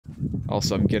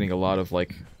Also, I'm getting a lot of,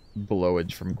 like,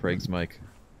 blowage from Craig's mic.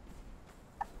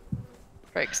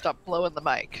 Craig, stop blowing the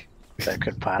mic. That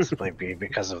could possibly be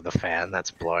because of the fan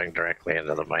that's blowing directly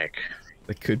into the mic.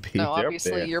 It could be. No,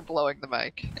 obviously you're blowing the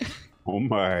mic. Oh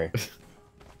my.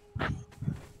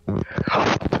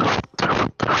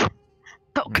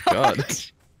 Oh God.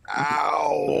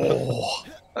 Ow!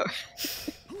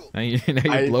 Now you're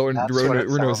blowing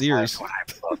Runo's ears. Like when I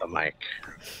blow the mic.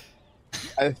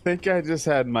 I think I just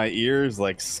had my ears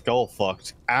like skull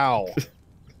fucked. Ow.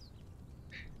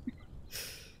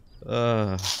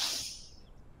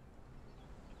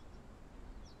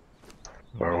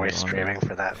 Were we streaming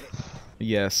for that?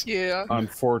 Yes. Yeah.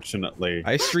 Unfortunately.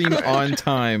 I stream on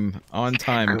time. On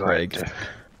time, Good. Craig.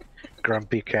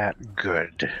 Grumpy cat,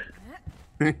 good.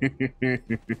 Luna,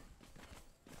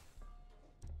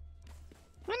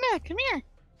 come here.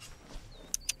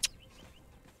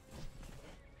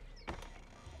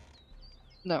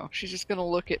 No, she's just gonna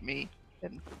look at me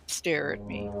and stare at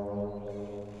me.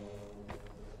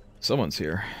 Someone's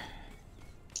here.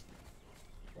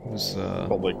 Who's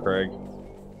Probably Craig.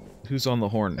 Who's on the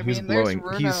horn? I Who's mean, there's blowing?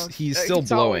 Runo. He's still It's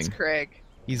blowing. always Craig.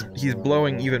 He's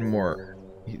blowing even more.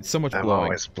 So much I'm blowing.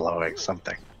 always blowing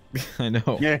something. I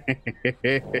know.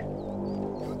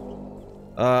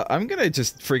 I'm gonna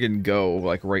just friggin' go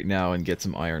like right now and get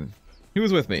some iron.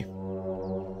 Who's with me?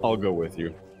 I'll go with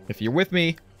you. If you're with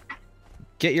me,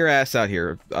 get your ass out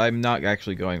here. I'm not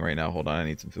actually going right now. Hold on, I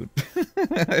need some food.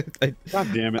 God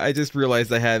damn it. I just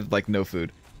realized I had like no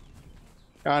food.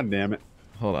 God damn it.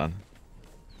 Hold on.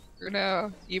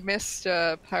 Bruno, you missed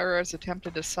Pyro's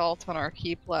attempted assault on our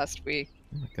keep last week.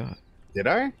 Oh my god. Did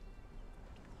I?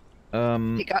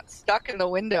 He got stuck in the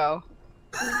window.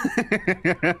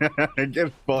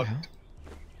 Get fucked.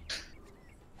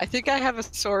 I think I have a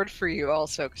sword for you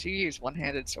also, because you use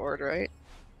one-handed sword, right?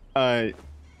 I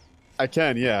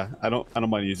can, yeah. I don't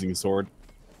mind using a sword.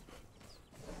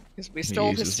 Because we He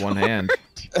stole his uses sword. one hand.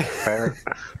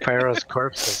 Pyro's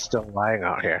corpse is still lying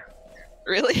out here.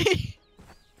 Really?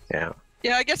 Yeah.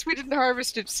 Yeah, I guess we didn't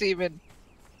harvest its semen.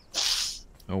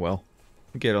 Oh well.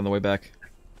 Get it on the way back.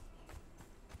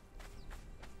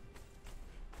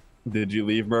 Did you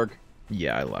leave, Merg?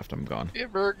 Yeah, I left. I'm gone. Yeah,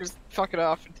 Berg is fucking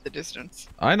off into the distance.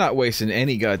 I'm not wasting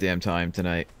any goddamn time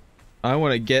tonight. I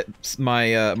want to get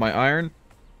my my iron,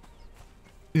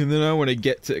 and then I want to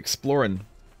get to exploring.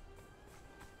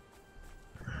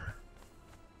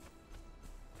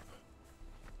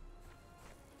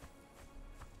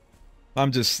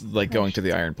 I'm just like going to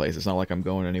the iron place. It's not like I'm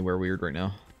going anywhere weird right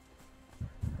now.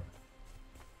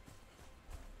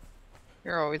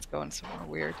 You're always going somewhere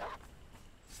weird.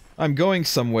 I'm going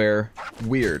somewhere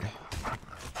weird.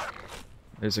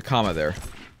 There's a comma there.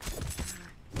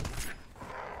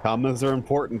 Commas are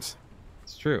important.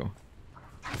 It's true.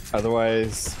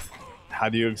 Otherwise, how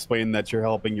do you explain that you're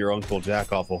helping your Uncle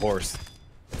Jack off a horse?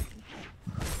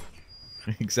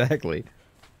 Exactly.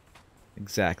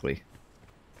 Exactly.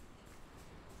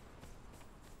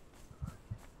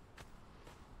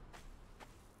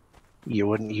 You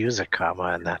wouldn't use a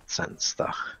comma in that sense, though.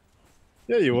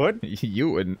 Yeah, you would.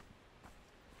 You wouldn't.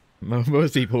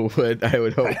 Most people would, I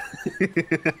would hope.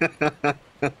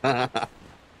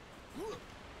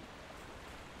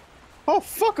 Oh,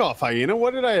 fuck off, hyena.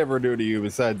 What did I ever do to you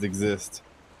besides exist?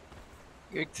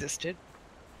 You existed.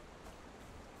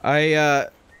 I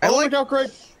like look out,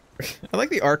 Craig. I like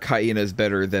the Arc hyenas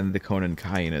better than the Conan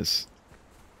hyenas.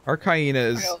 Arc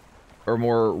hyenas are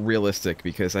more realistic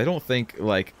because I don't think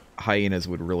like hyenas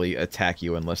would really attack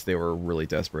you unless they were really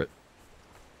desperate.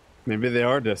 Maybe they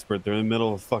are desperate. They're in the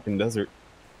middle of a fucking desert.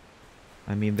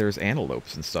 I mean, there's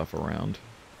antelopes and stuff around.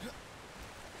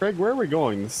 Craig, where are we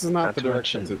going? This is not Not the to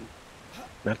direction. mention-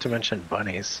 Not to mention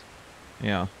bunnies.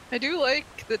 Yeah. I do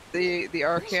like that the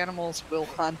arc animals will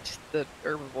hunt the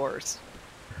herbivores.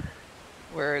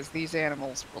 Whereas these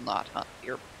animals will not hunt the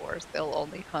herbivores. They'll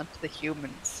only hunt the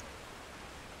humans.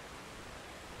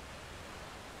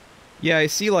 Yeah, I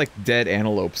see like dead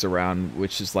antelopes around,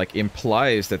 which is like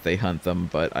implies that they hunt them,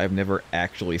 but I've never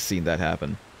actually seen that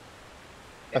happen.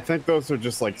 I think those are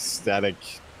just like static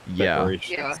Yeah.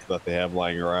 decorations that they have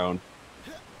lying around.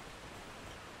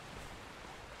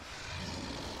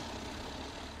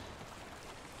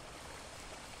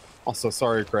 Also,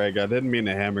 sorry, Craig. I didn't mean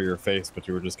to hammer your face, but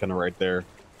you were just kind of right there.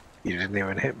 You didn't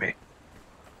even hit me.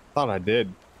 Thought I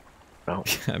did. No.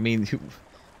 I mean,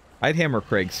 I'd hammer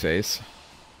Craig's face.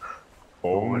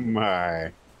 Oh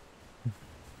my.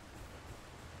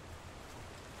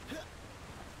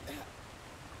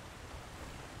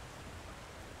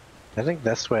 I think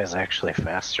this way is actually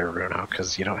faster, Runo,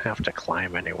 because you don't have to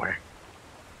climb anywhere.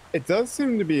 It does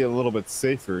seem to be a little bit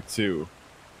safer, too.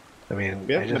 I mean,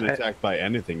 We haven't been attacked by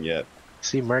anything yet.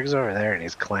 See, Merg's over there, and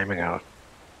he's climbing a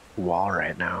wall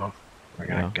right now. We're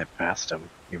gonna get past him,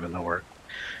 even though we're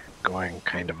going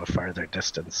kind of a farther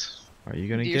distance. Are you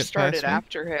gonna You get started past me?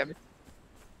 after him.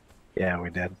 Yeah, we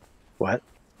did. What?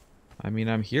 I mean,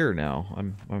 I'm here now.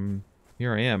 I'm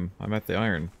here. I am. I'm at the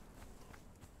iron.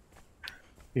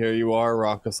 Here you are,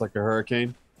 rock us like a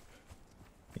hurricane.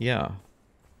 Yeah.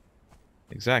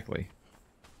 Exactly.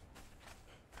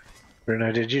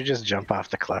 Bruno, did you just jump off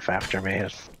the cliff after me?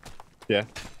 Yeah.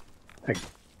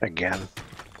 Again?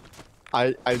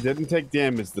 I didn't take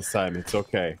damage this time. It's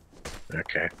okay.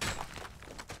 Okay.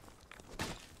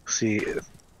 See,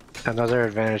 another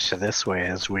advantage to this way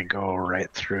is we go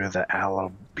right through the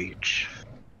aloe beach.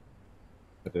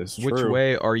 That is true. Which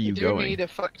way are you do going? need a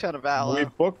fuck ton of aloe. We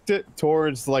booked it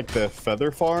towards like the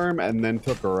feather farm and then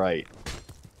took a right.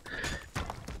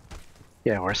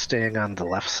 Yeah, we're staying on the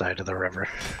left side of the river.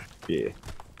 Yeah.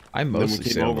 I And then we mostly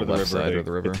came stay on over the left side of the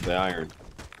to river. get to the iron.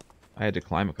 I had to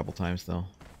climb a couple times though.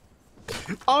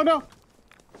 Oh no!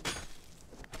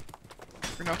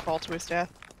 Bruno fall to his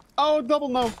death. Oh, double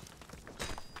no!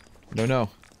 No.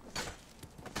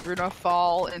 Bruno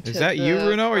fall into Is that you,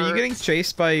 Bruno? Are you birds. getting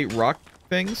chased by rock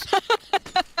things?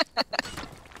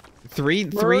 Three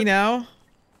Merg? now?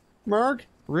 Merg?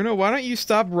 Bruno, why don't you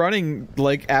stop running,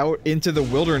 like, out into the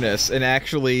wilderness and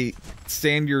actually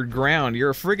stand your ground?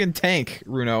 You're a friggin' tank,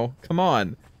 Bruno. Come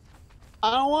on.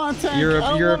 I don't want to tank. You're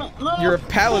I a don't wanna, no. you're a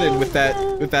paladin with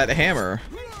that hammer.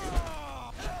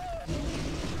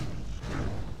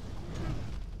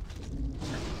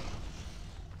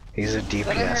 He's a that a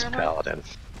DPS hammer? paladin.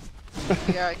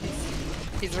 Yeah,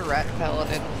 he's a rat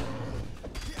paladin.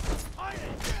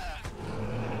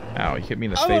 Ow, you hit me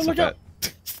in the Oh, face look with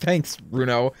that. Thanks,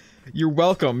 Bruno. You're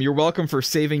welcome. You're welcome for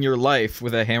saving your life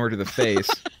with a hammer to the face.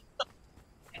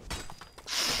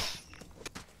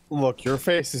 Look, your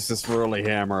face is just really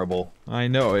hammerable. I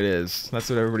know it is. That's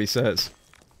what everybody says.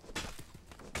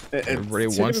 Everybody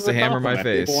Take it wants as to a hammer my compliment.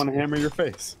 face. People want to hammer your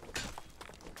face.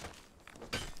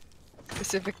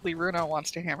 Specifically, Bruno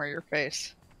wants to hammer your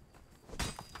face.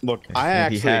 Look, I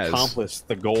And he actually has. accomplished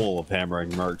the goal of hammering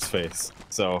Merg's face.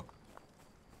 So,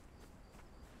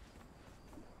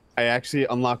 I actually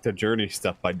unlocked a journey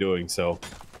step by doing so.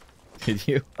 Did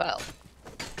you? Well,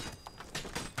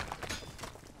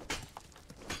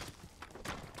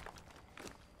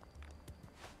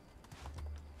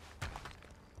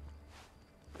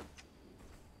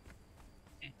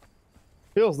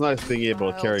 Feels nice being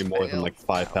able to carry Trials more than like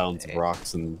failed. 5 pounds of Okay.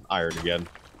 rocks and iron again.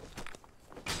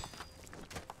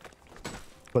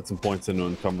 Put some points into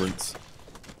encumbrance.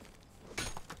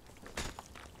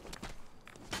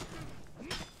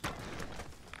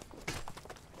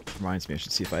 Reminds me, I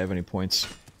should see if I have any points.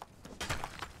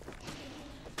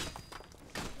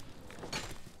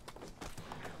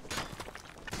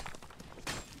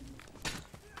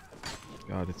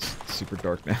 God, it's super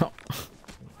dark now.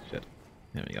 Shit.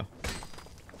 There we go.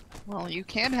 well, you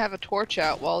can have a torch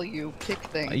out while you pick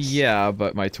things. Yeah,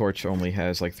 but my torch only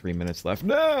has like 3 minutes left.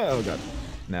 No! Oh god.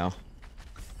 Now.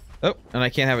 Oh, and I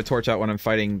can't have a torch out when I'm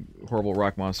fighting horrible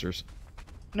rock monsters.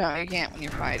 No, you can't when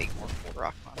you're fighting horrible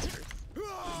rock monsters.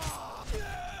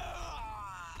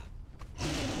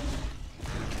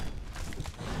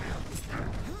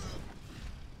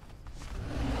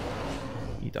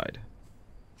 He died.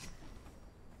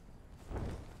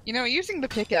 You know, using the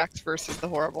pickaxe versus the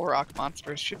horrible rock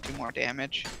monsters should do more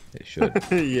damage. It should.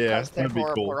 Yeah, As the that'd be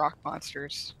horrible cool. rock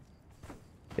monsters.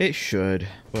 It should,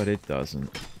 but it doesn't.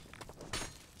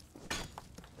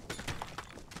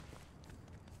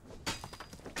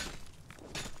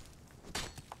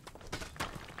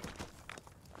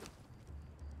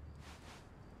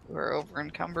 We're over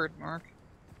encumbered, Mark.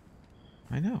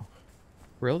 I know.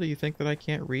 Brill, do you think that I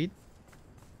can't read?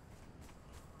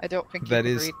 I don't think you That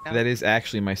can is read now. that is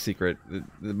actually my secret.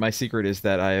 My secret is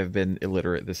that I have been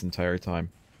illiterate this entire time.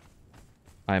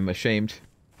 I'm ashamed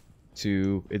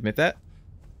to admit that,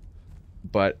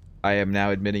 but I am now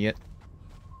admitting it,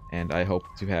 and I hope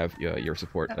to have your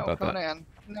support No, about that. Conan.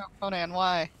 No, Conan,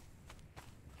 why?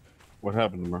 What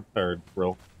happened to Merg? Or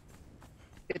Brill?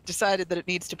 It decided that it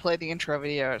needs to play the intro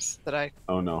videos that I,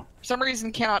 Oh no. for some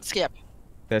reason, cannot skip.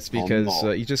 That's Oh, because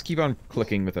no. you just keep on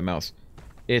clicking with the mouse.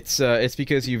 It's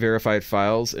because you verified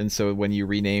files, and so when you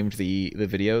renamed the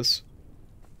videos,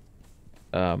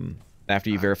 after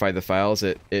you verified the files,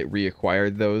 it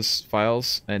reacquired those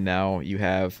files, and now you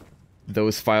have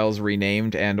those files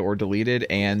renamed and or deleted,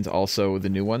 and also the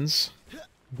new ones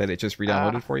that it just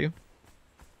re-downloaded for you.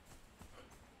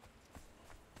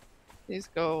 Please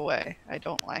go away. I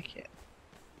don't like it.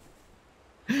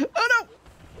 Oh no!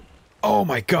 Oh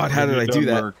my god, how did I do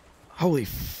that? Merg? Holy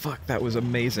fuck, that was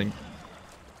amazing.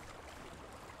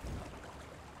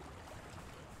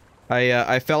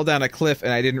 I fell down a cliff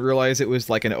and I didn't realize it was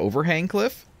like an overhang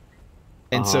cliff.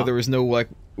 And so there was no like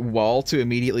wall to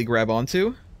immediately grab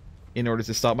onto in order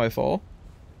to stop my fall.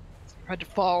 I had to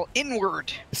fall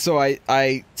inward. So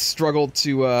I struggled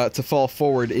to fall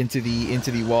forward into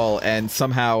the wall, and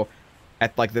somehow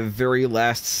at like the very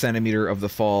last centimeter of the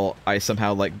fall I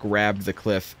somehow like grabbed the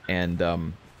cliff and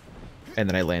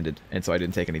then I landed, and so I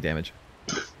didn't take any damage.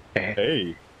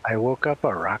 Hey. I woke up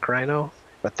a rock rhino,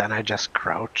 but then I just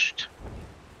crouched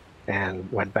and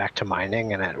went back to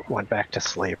mining, and it went back to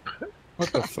sleep.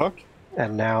 What the fuck?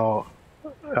 And now,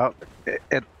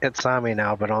 it saw me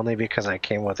now, but only because I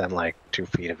came within like 2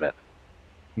 feet of it.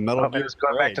 Metal Gear It's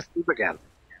going back to sleep again.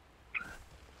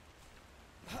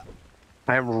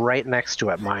 I'm right next to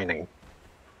it mining.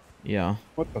 Yeah.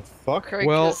 What the fuck? Craig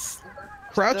Well, is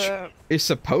Crouch the- is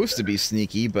supposed to be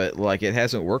sneaky, but like it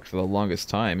hasn't worked for the longest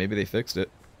time. Maybe they fixed it.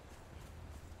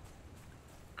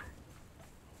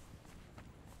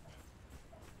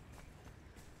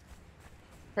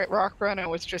 Right, Rock Rhino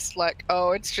was just like,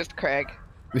 oh, it's just Craig.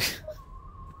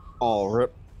 Oh,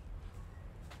 rip.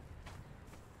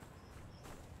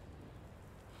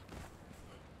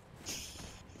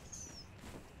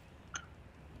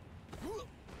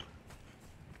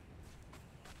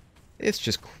 It's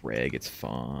just Craig. It's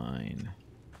fine.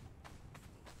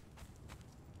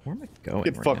 Where am I going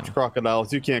Get right fucked, now?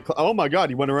 crocodiles. You can't. Oh my god,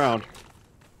 he went around.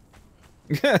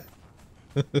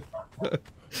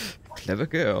 Clever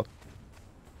girl.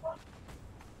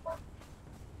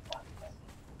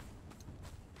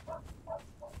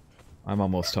 I'm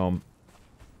almost home.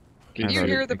 Can I've you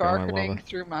already hear the begun my barking lava.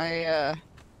 through my,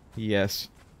 Yes.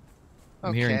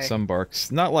 I'm hearing okay. some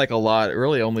barks. Not like a lot.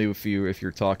 Really only if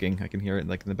you're talking. I can hear it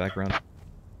like in the background.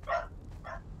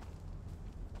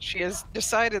 She has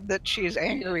decided that she is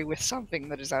angry with something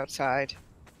that is outside.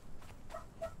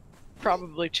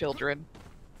 Probably children.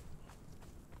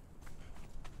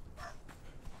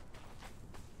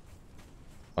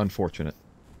 Unfortunate.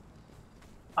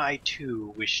 I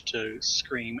too wish to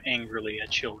scream angrily at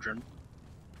children.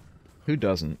 Who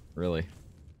doesn't, really?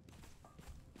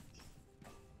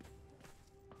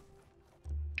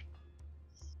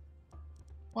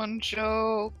 One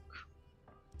joke.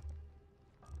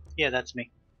 Yeah, that's me.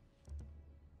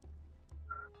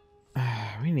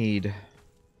 We need...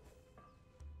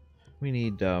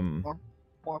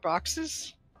 More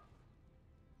boxes?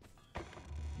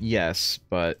 Yes,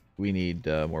 but we need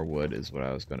more wood is what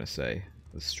I was going to say.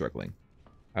 I was struggling.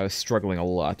 I was struggling a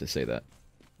lot to say that.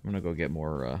 I'm going to go get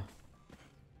more...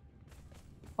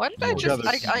 Why did I More just...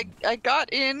 others. I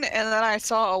got in and then I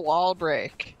saw a wall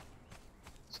break.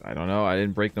 I don't know. I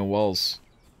didn't break no walls.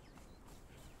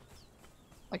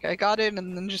 Like, I got in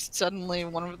and then just suddenly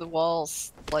one of the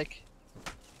walls, like,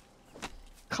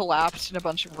 collapsed in a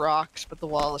bunch of rocks, but the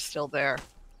wall is still there.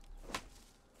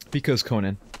 Because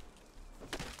Conan.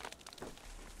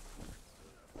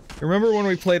 Remember when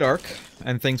we played Ark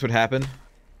and things would happen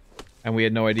and we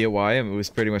had no idea why, and it was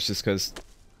pretty much just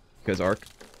because Ark?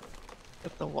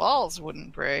 But the walls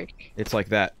wouldn't break. It's like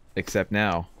that, except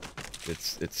now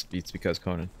it's because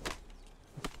Conan.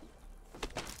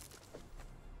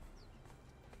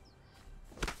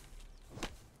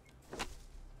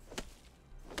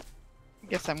 I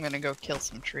guess I'm gonna go kill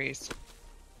some trees.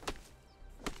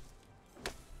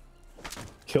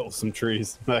 Kill some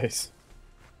trees. Nice.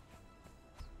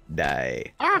 Die.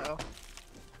 So, I'm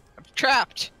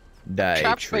trapped! Die,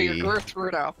 Trapped by tree. your girth,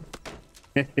 Rudo.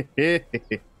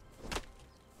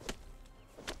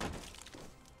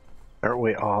 Aren't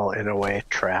we all, in a way,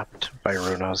 trapped by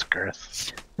Runo's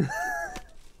girth?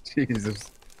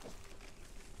 Jesus.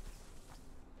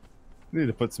 I need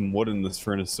to put some wood in this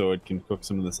furnace so it can cook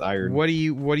some of this iron. What do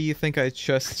you think I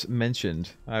just mentioned?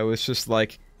 I was just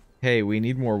like, hey, we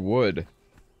need more wood.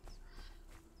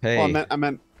 Hey, Well, I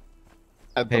meant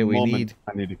at the Hey, we moment need-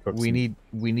 I need to cook we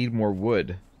some. need more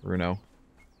wood, Bruno.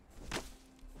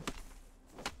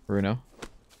 Bruno.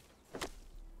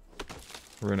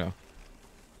 Bruno.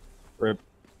 Rip.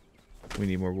 We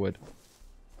need more wood.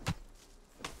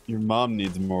 Your mom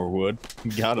needs more wood.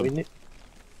 Got We him.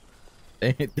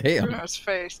 need, Damn. Runo's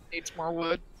face needs more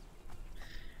wood.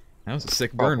 That was a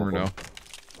sick burn, Probably. Bruno.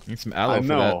 Need some aloe I for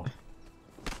know. that.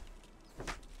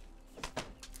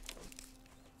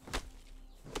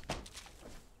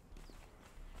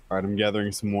 Alright, I'm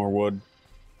gathering some more wood,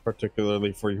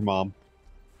 particularly for your mom.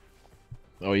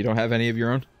 Oh, you don't have any of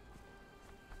your own?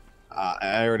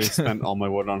 I already spent all my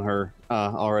wood on her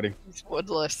already. He's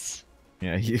woodless.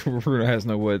 Yeah, Bruno has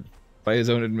no wood. By his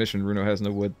own admission, Bruno has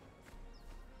no wood.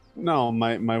 No,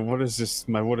 my wood is just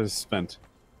my wood is spent.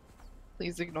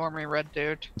 Please ignore me, red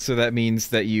dude. So that means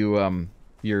that you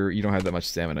you don't have that much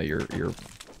stamina. You're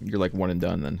like one and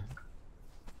done then.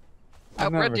 Oh, I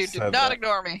red never dude, said did not that.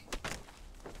 ignore me.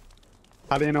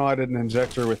 How do you know I didn't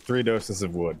inject her with 3 doses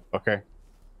of wood? Okay.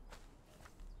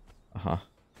 Uh-huh.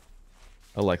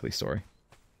 A likely story.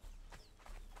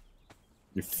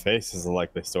 Your face is a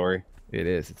likely story. It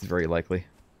is. It's very likely.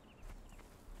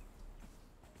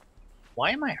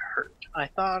 Why am I hurt? I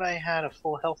thought I had a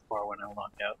full health bar when I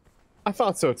logged out. I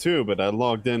thought so too, but I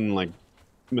logged in like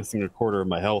missing a quarter of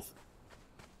my health.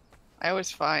 I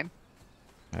was fine.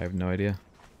 I have no idea.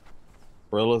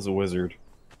 Brilla's a wizard.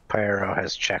 Pyro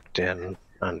has checked in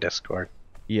on Discord.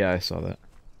 Yeah, I saw that.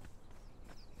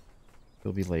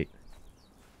 He'll be late.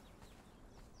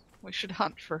 We should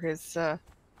hunt for his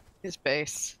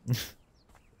base. It'd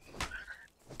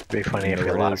be funny if he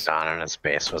There it logged is. on and his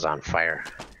base was on fire.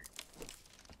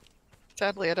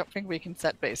 Sadly, I don't think we can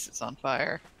set bases on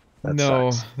fire. That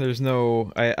No, sucks. there's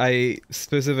no... I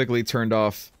specifically turned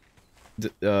off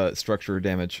structure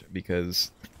damage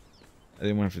because I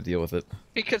didn't want to have to deal with it.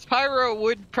 Because Pyro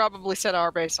would probably set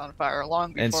our base on fire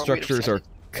long before And we'd have structures set are it.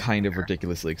 kind of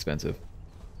ridiculously expensive.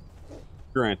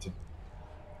 Granted.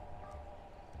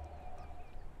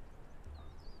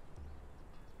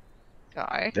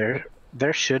 Guy.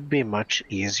 There should be much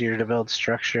easier to build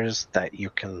structures that you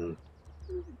can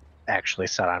actually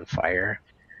set on fire,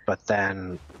 but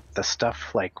then the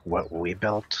stuff like what we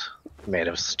built made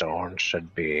of stone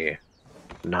should be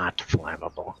not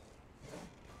flammable.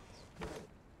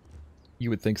 You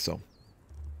would think so.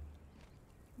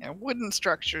 Yeah, wooden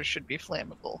structures should be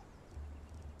flammable.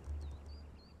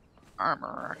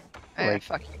 Armorer. Like-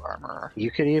 Fuck you, armorer.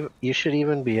 You should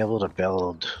even be able to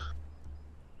build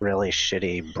really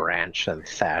shitty branch and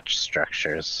thatch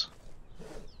structures.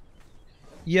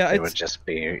 Yeah, It would it's... just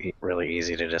be really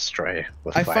easy to destroy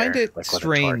with I fire. find it like with a torch.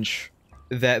 strange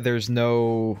that there's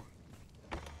no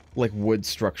like wood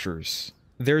structures.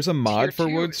 There's a mod Tier for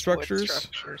 2 wood is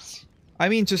structures. I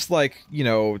mean, just like, you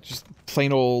know, just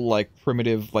plain old like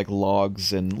primitive like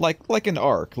logs and like an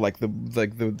ark. Like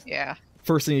the Yeah.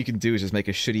 first thing you can do is just make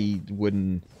a shitty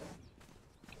wooden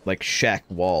like shack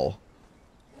wall.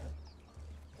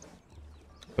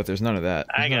 But there's none of that.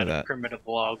 There's I none got of a that. primitive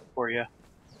log for you.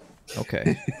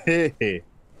 Okay. Hey.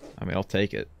 I mean, I'll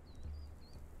take it.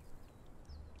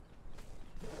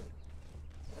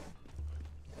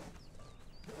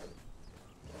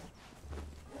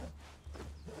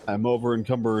 I'm over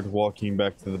encumbered walking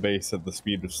back to the base at the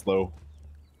speed of slow.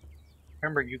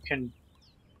 Remember, you can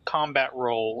combat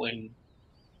roll in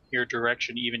your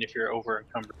direction even if you're over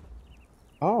encumbered.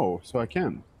 Oh, so I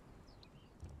can.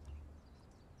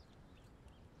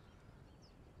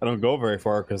 I don't go very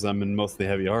far because I'm in mostly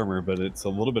heavy armor, but it's a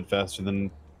little bit faster than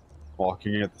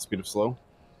walking at the speed of slow.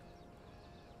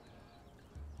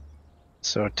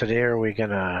 So today are we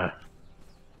gonna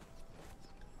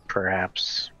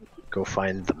perhaps go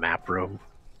find the map room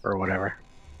or whatever?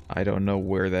 I don't know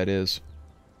where that is.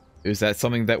 Is that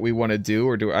something that we want to do,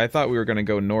 or do I thought we were going to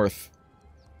go north,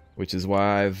 which is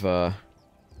why I've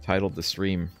titled the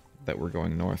stream that we're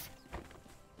going north.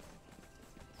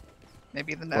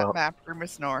 Maybe the Well- map room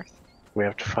is north. We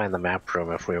have to find the map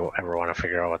room if we ever want to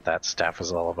figure out what that stuff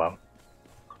is all about.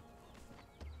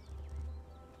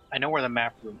 I know where the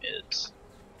map room is.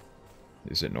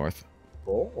 Is it north?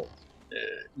 Oh.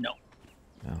 No.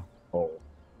 No. Oh.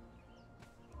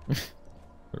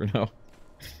 Or no?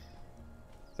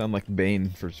 Sound like Bane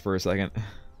for a second.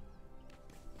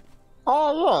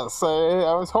 Oh, yes,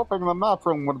 I was hoping the map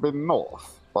room would be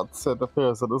north, but it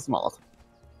appears it is not.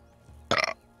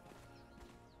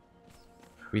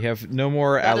 We have no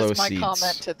more That aloe is my seeds.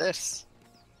 comment to this.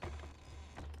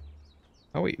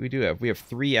 Oh wait, we have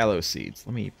 3 aloe seeds.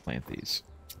 Let me plant these.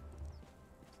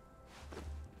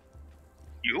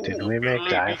 Did we make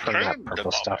dye from that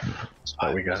purple stuff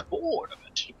that we got? Bored of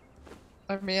it.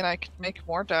 I mean, I could make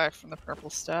more dye from the purple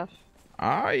stuff.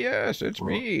 Ah yes, it's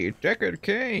me, Deckard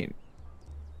Cain.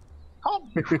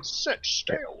 Come, sit,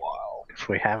 stay a while. If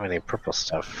we have any purple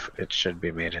stuff, it should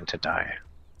be made into dye.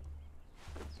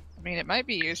 I mean, it might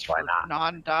be used Why for not?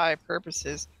 non-dye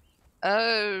purposes.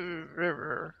 I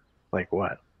Like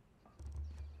what?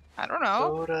 don't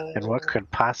know. And what could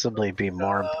possibly be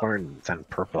more important than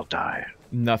purple dye?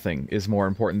 Nothing is more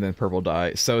important than purple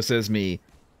dye. So says me,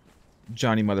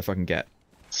 Johnny motherfucking Get.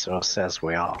 So says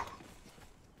we all.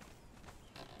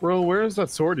 Bro, where's that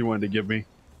sword you wanted to give me?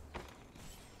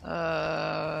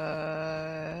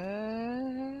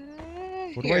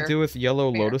 What do I do with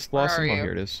yellow Here, lotus where blossom? are Oh, you?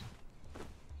 here it is.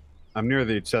 I'm near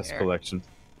the chest Here. collection.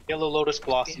 Yellow Lotus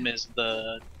Blossom is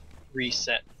the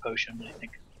reset potion, I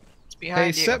think. It's behind Hey,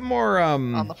 you set more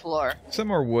on the floor. set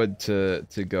more wood to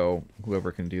go.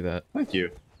 Whoever can do that. Thank you.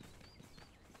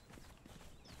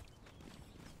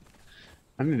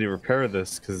 I need to repair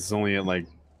this because it's only at like.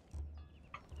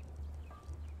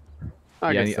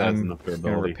 I Yeah, guess that has I'm enough gonna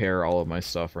durability. repair all of my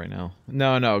stuff right now.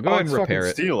 No, go Oh, ahead and it's fucking repair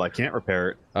it. steel. I can't repair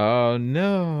it. Oh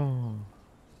no.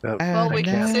 Well, we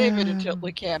can no. save it until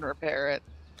we can repair it.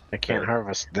 I can't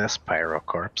harvest this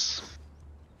pyrocorpse.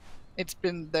 It's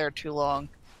been there too long.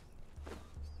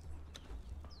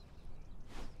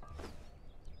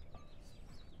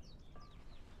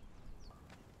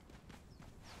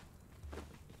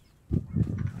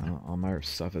 All my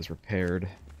stuff is repaired.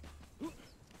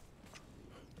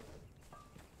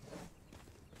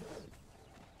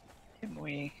 Can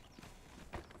we?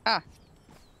 Ah.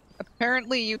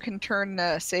 Apparently, you can turn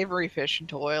savory fish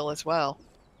into oil as well.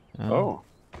 Oh.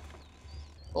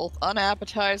 Both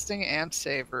unappetizing and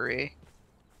savory.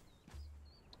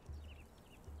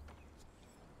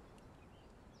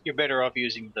 You're better off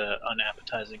using the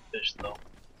unappetizing fish, though.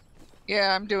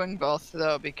 Yeah, I'm doing both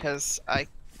though because I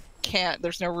can't.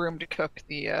 There's no room to cook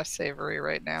the savory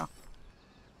right now.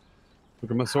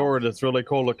 Look at my sword. It's really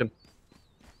cool looking.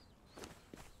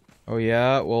 Oh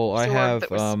yeah. Well, I Sword have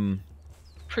that was-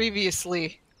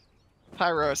 Previously,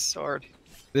 Pyro's sword.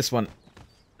 this one.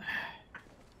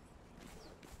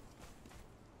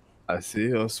 I see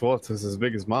your sword is as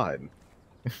big as mine.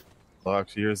 Well,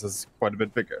 actually, yours is quite a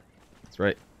bit bigger. That's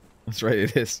right. That's right.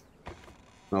 It is.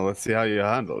 Now let's see how you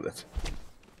handled it.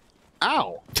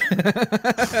 Ow!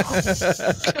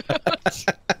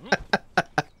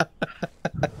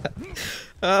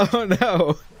 Oh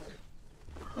no.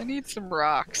 I need some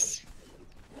rocks.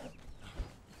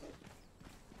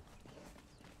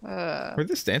 Where'd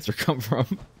this dancer come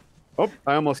from? Oh,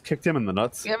 I almost kicked him in the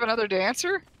nuts. We have another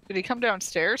dancer? Did he come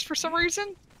downstairs for some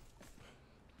reason?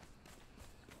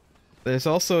 There's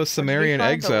also a Or did we Sumerian find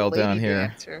the exile down lady here.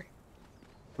 dancer?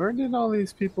 Where did all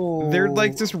these people... They're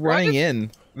like just running if-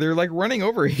 in. They're like running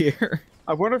over here.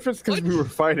 I wonder if it's because we were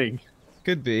fighting.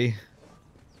 Could be.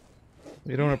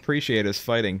 They don't appreciate us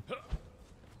fighting.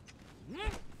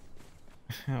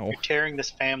 Ow. You're tearing this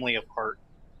family apart.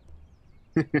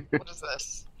 What is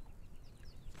this?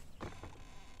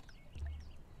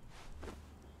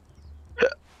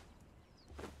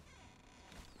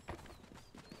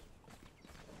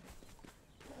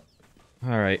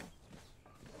 Alright.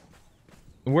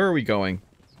 Where are we going?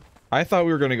 I thought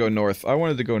we were going to go north. I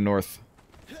wanted to go north.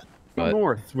 Go But-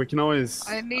 north. We can always...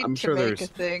 I need I'm to sure make there's... a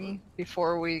thing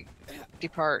before we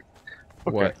depart.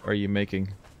 Okay. What are you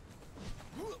making?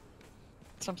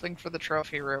 Something for the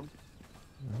trophy room.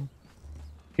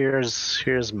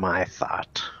 Here's my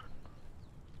thought.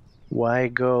 Why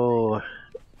go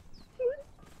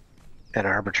an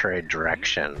arbitrary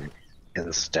direction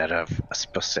instead of a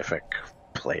specific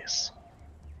place?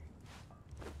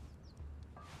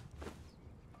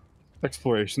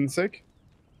 Exploration's sake?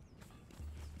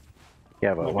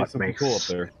 Yeah, Might but be what something makes cool up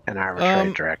there. an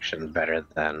arbitrary direction better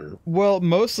than... Well,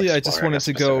 mostly I just Exploring a wanted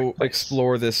to go specific place.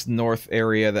 explore this north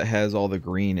area that has all the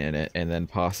green in it, and then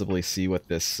possibly see what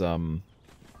this, I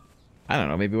don't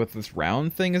know, maybe what this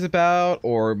round thing is about,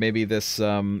 or maybe this,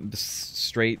 this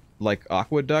straight, like,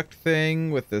 aqueduct thing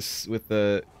with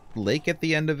the lake at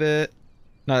the end of it.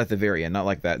 Not at the very end, not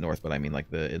like that north, but I mean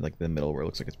like the middle where it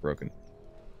looks like it's broken.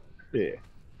 Yeah.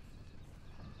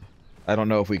 I don't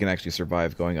know if we can actually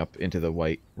survive going up into the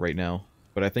white right now,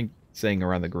 but I think staying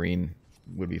around the green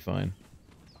would be fine.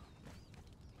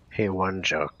 Hey, one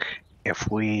joke. If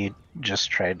we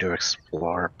just tried to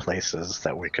explore places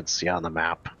that we could see on the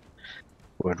map,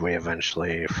 would we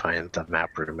eventually find the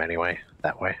map room anyway,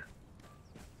 that way?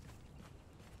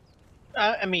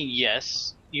 I mean,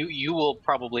 yes. You will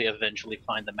probably eventually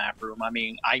find the map room. I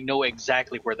mean, I know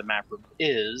exactly where the map room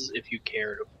is if you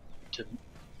care to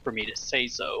for me to say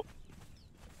so.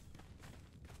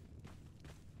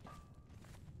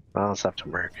 Well, it's up to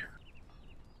Merc.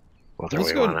 Whether Let's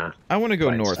we go. want to I want to go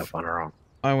find north. stuff on our own.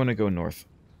 I want to go north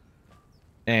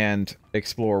and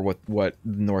explore what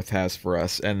north has for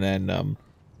us, and then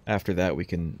after that we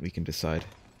can decide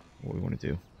what we want to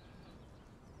do.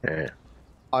 Yeah.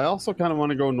 I also kind of want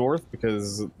to go north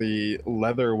because the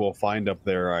leather we'll find up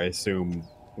there, I assume,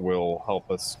 will help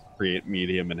us create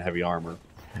medium and heavy armor.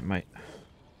 It might.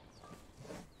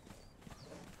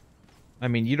 I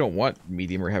mean, you don't want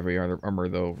medium or heavy armor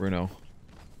though, Bruno.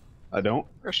 I don't?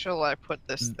 Where shall I put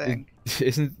this thing?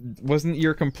 Wasn't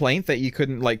your complaint that you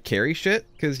couldn't like carry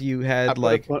shit because you had put a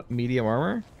like bu- medium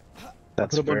armor?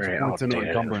 That's put a bunch of very points into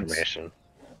outdated encumbrance. information.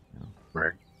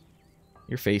 Merc.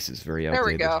 Your face is very There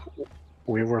outdated. we go.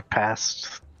 We were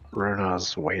past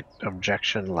Runa's weight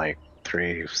objection like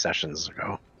 3 sessions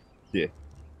ago.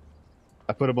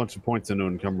 I put a bunch of points into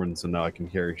encumbrance, and now I can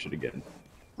carry shit again.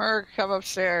 Merg, come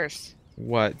upstairs.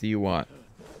 What do you want?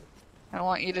 I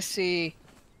want you to see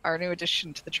our new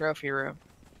addition to the trophy room.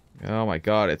 Oh my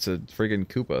god, it's a friggin'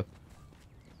 Koopa.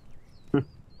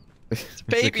 It's a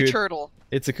baby turtle.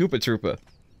 It's a Koopa Troopa.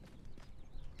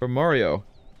 From Mario.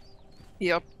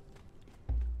 Yep.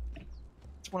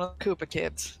 It's one of the Koopa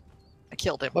kids. I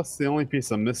killed him. Plus, the only piece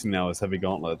I'm missing now is heavy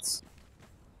gauntlets.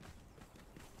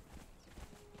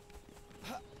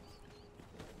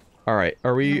 Alright,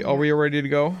 are we ready to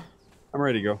go? I'm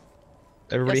ready to go.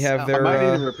 Everybody Yes, have no. their I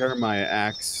might need to repair my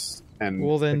axe and.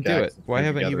 well then do pickaxe it. and Why put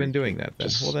haven't you together. been doing that then?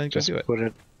 Well then go do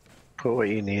it. Put what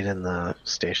you need in the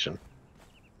station.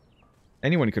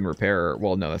 Anyone can repair.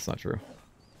 Well, no, that's not true.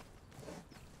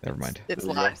 Never mind. It's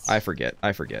lies. I forget.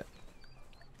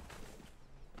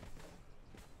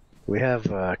 We have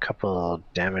a couple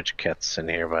damage kits in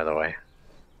here, by the way.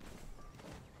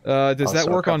 Does that Also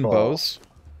a work on couple- bows?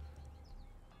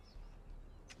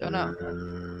 Don't know.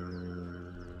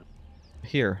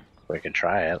 Here, We can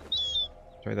try it.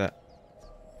 try that.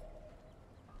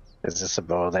 Is this a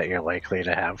bow that you're likely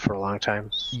to have for a long time?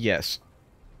 Yes.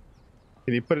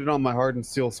 Can you put it on my hardened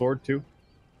steel sword too?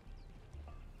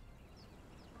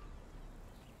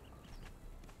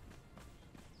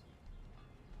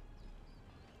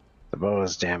 The bow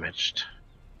is damaged.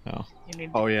 Oh. You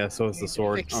need Oh yeah, so is Need the to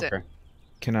sword. fix it. Okay.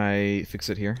 Can I fix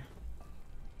it here?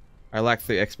 I lack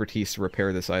the expertise to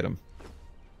repair this item.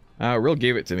 Rill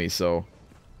gave it to me, so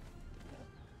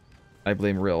I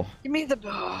blame Rill. Give me the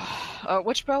bow.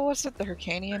 Which bow was it? The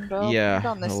Hyrcanian bow? Yeah, Put it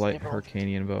on the this light table.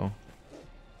 Hyrcanian bow.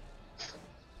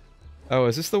 Oh,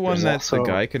 is this the one There's that the also-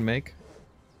 guy can make?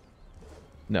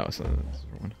 No, it's not this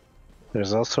one.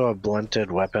 There's also a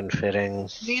blunted weapon fitting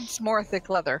Needs more thick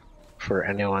leather. for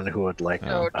anyone who would like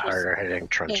Oh, a just harder hitting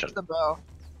truncheon. Take the bow.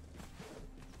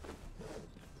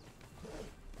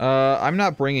 I'm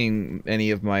not bringing any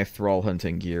of my thrall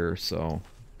hunting gear, so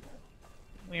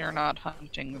We are not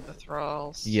hunting the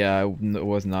thralls. yeah, I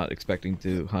was not expecting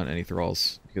to hunt any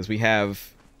thralls because we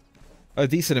have a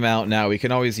decent amount now. We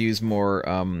can always use more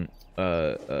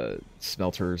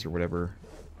smelters or whatever,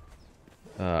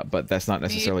 but that's not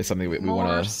necessarily something we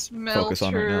want to focus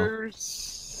on right now.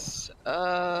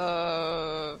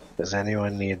 Does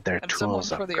anyone need their And someone tools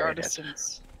for the upgraded?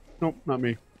 artisans. Nope, not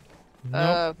me.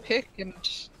 Pick and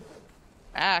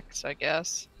axe, I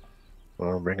guess.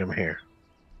 Well, bring them here.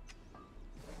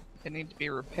 They need to be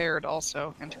repaired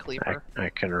also, and cleaver. I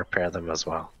can repair them as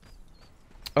well.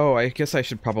 Oh, I guess I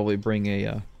should probably bring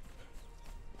a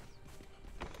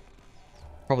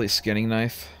probably a skinning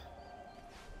knife.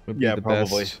 Would be Yeah, the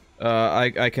probably. best.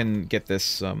 I can get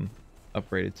this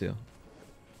upgraded too.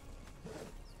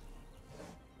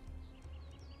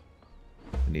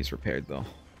 It needs repaired though.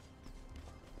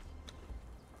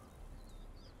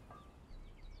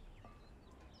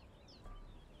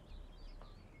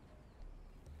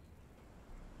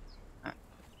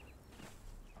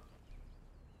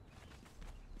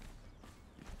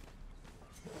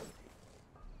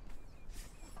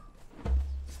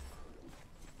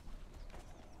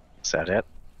 Is that it?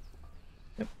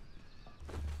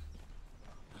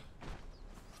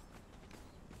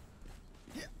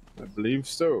 I believe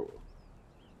so.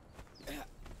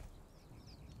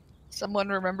 Someone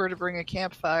remember to bring a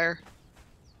campfire.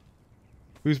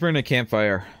 Who's bringing a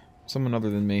campfire? Someone other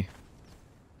than me.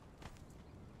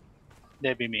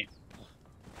 That'd be me.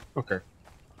 Okay.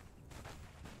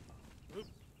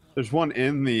 There's one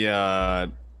in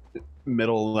the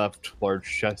middle left large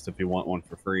chest if you want one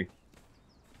for free.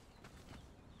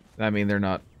 I mean, they're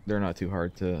not too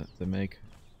hard to make.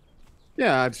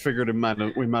 Yeah, I just figured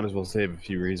we might as well save a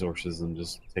few resources and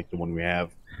just take the one we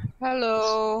have.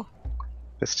 Hello.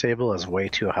 This table is way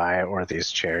too high, or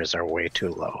these chairs are way too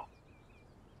low.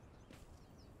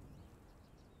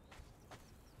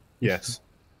 Yes.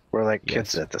 We're like Yes.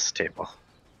 kids at this table.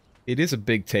 It is a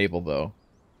big table though.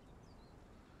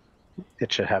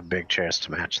 It should have big chairs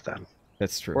to match them.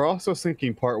 That's true. We're also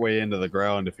sinking partway into the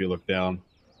ground if you look down.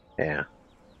 Yeah.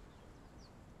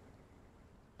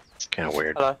 It's kind of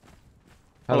weird. Hello.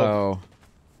 Hello.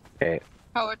 Hey,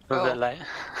 How it A bit go? late.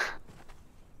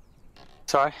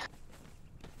 Sorry.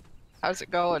 How's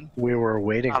it going? we were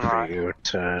waiting I'm for alright. you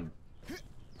to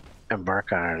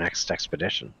embark on our next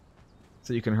expedition.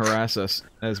 So you can harass us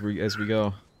as we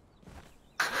go.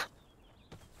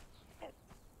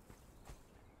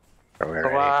 Are we But ready?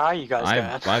 where are you guys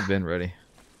going? I've been ready.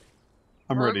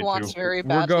 I'm Merg ready wants to. very We're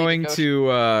badly going to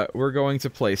go we're going to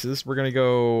places. We're gonna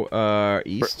go We're-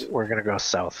 east, We're gonna go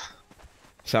south.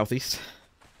 southeast.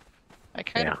 I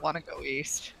kind of want to go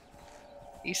east.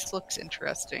 East looks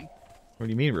interesting. What do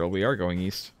you mean, real? We are going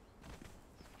east.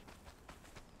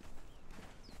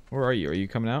 Where are you? Are you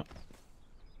coming out?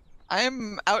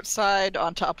 I'm outside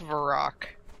on top of a rock.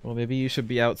 Well, maybe you should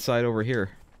be outside over here,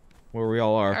 where we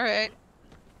all are. Alright.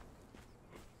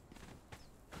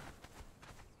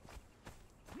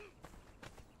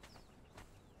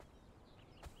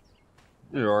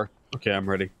 There you are. Okay, I'm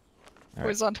ready. I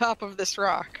was on top of this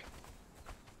rock.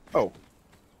 Oh.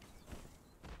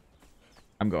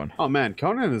 I'm going. Oh man,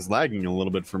 Conan is lagging a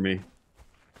little bit for me.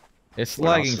 It's What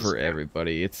lagging else is for there?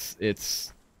 everybody.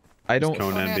 I don't.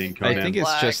 Conan being I Conan. think it's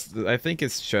Lag. just. I think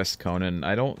it's just Conan.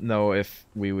 I don't know if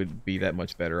we would be that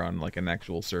much better on like an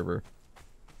actual server.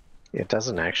 It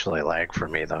doesn't actually lag for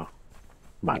me though,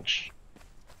 much.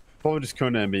 Probably just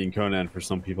Conan being Conan for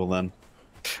some people then.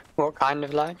 What kind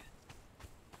of lag?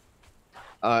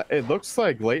 It looks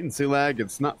like latency lag.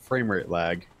 It's not frame rate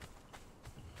lag.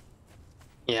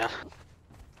 Yeah.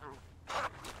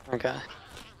 Okay.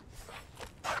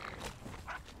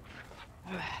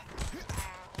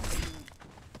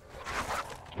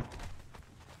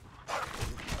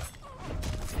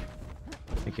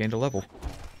 I gained a level.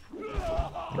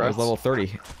 I was Rats. level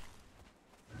 30.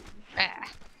 Ah.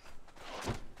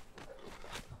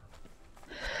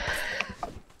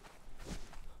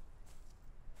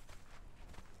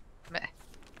 Meh.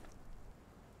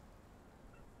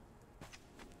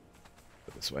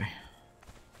 Go this way.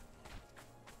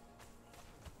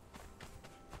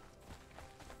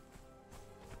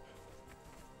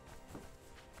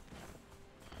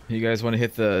 You guys want to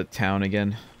hit the town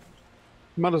again?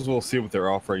 Might as well see what they're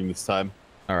offering this time.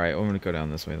 Alright, I'm gonna go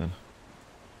down this way then.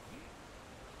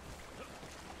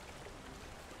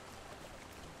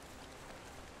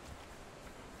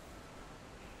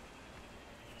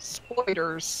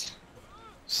 Spoilers.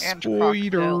 And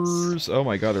crocodiles. Spoiders! Oh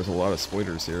my god, there's a lot of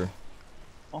spoiders here.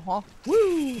 Uh-huh.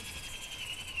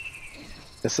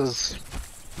 This is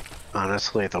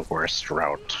honestly the worst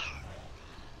route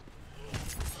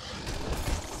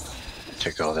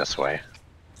to go this way.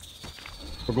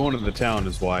 We're going to the town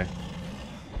is why.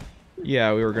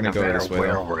 Yeah, we were gonna No go matter this way.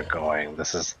 where though. we're going,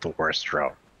 this is the worst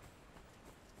route.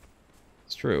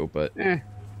 It's true, but Eh.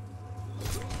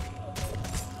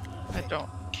 I don't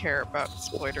care about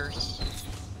spoilers.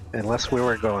 Unless we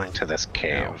were going to this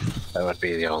cave, that would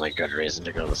be the only good reason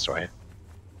to go this way.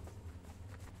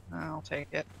 I'll take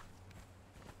it.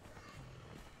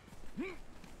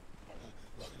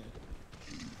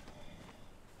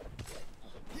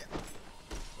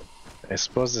 I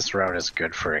suppose this route is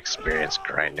good for experience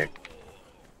grinding.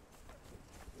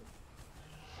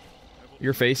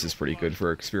 your face is pretty good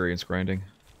for experience grinding.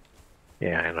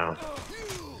 Yeah, I know.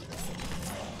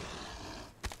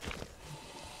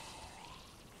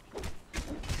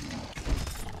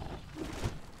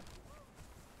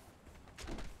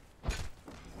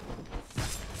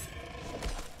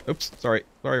 Oops, sorry.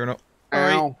 Sorry, Renault.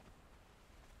 Sorry. Ow.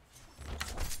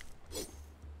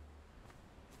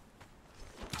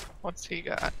 What's he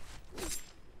got?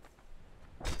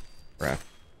 Crap.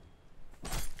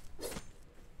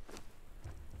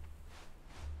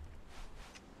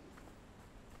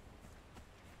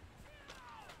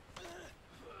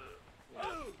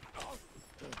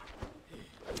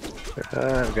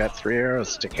 I've got 3 arrows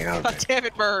sticking out of God me. damn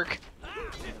it, Berg!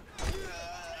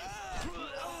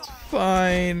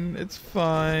 Fine. It's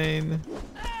fine.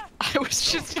 I was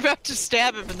just about to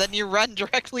stab him and then you run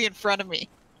directly in front of me.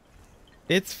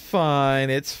 It's fine.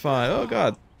 It's fine. Oh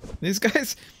god. These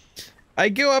guys, I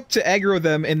go up to aggro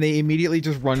them and they immediately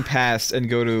just run past and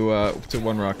go to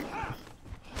one rock.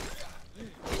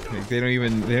 Like, they don't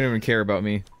even care about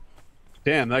me.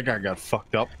 Damn, that guy got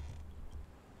fucked up.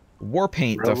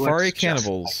 Warpaint, Bro looks Dafari just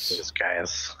cannibals. like these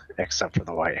guys, except for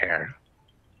the white hair.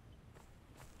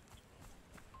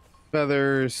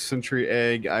 Feathers, sentry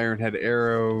egg, ironhead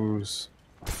arrows.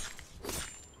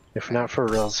 If not for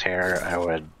Rill's hair, I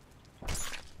would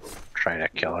try to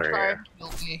kill her Try here. and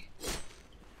kill me.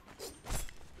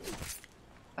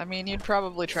 I mean, you'd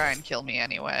probably try and kill me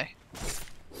anyway.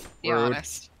 Be Rude.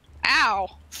 honest. Ow!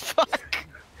 Fuck!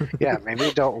 Yeah,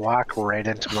 maybe don't walk right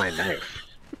into my knife.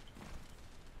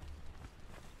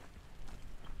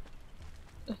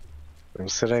 I'm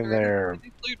sitting there,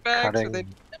 These loot bags, or cutting- they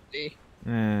empty?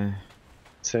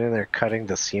 sitting there cutting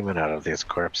the semen out of these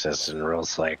corpses, and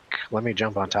Rill's like, "Let me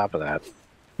jump on top of that."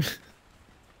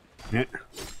 Yeah.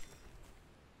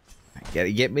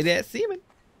 Gotta get me that semen.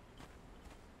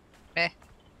 Meh.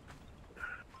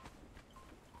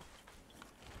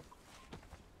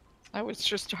 I was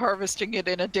just harvesting it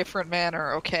in a different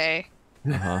manner, okay?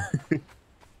 Uh-huh.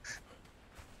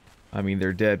 I mean,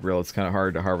 they're dead, real. It's kind of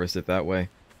hard to harvest it that way.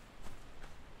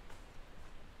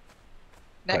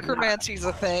 Necromancy's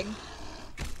a thing.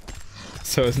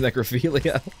 So is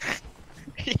necrophilia.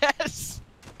 Yes.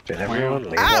 Did everyone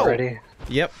leave Ow! already?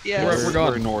 Yep. Yes. We're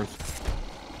gone. We're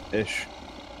north-ish.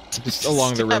 Just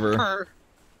along the river. Stepper.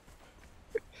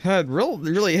 God,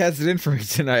 really has it in for me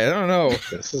tonight. I don't know.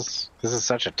 This is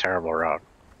such a terrible route.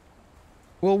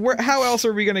 Well, how else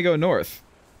are we going to go north?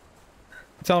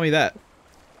 Tell me that.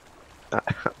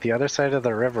 The other side of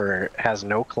the river has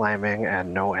no climbing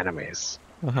and no enemies.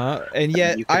 And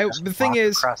yet, You can just the thing walk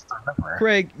is, across the river.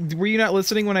 Craig, were you not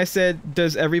listening when I said,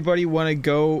 does everybody want to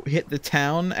go hit the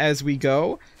town as we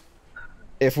go?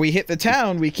 If we hit the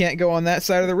town, we can't go on that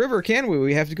side of the river, can we?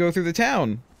 We have to go through the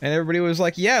town. And everybody was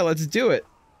like, yeah, let's do it.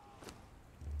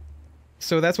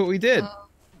 So that's what we did.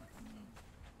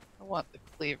 I want the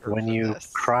cleaver. When for you this.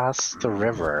 cross the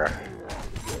river,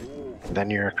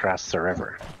 then you're across the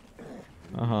river.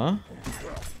 I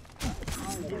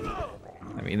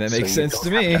mean, that So makes you sense don't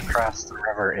to me. have to cross the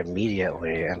river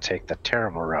immediately and take the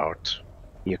terrible route.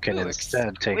 You can Ooh,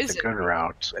 instead take the exquisite. good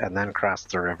route and then cross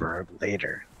the river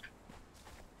later.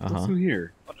 What's in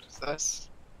here? What is this?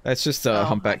 That's just Oh,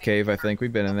 Humpback Cave, I think.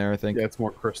 We've been in there, I think. Yeah, it's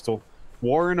more crystal.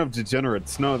 Warren of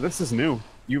Degenerates. No, this is new.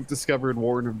 You've discovered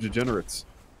Warren of Degenerates.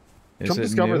 Is Come it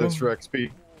discover new? this for XP.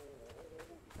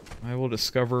 I will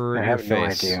discover I your have no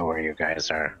face. idea where you guys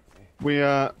are.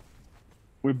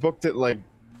 We booked it like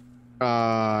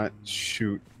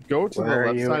shoot. Go to Where the are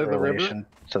left you side in of the river. relation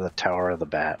to the Tower of the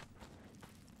Bat?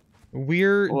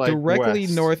 We're Like directly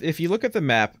west. north. If you look at the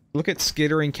map, look at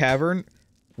Skittering Cavern.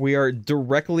 We are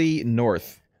directly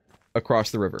north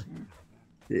across the river.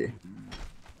 Yeah.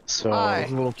 So, Hi.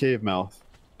 There's a little cave mouth.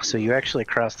 so you actually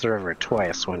cross the river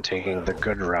twice when taking the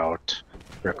good route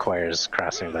requires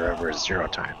crossing the river 0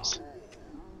 times.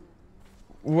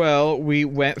 Well, we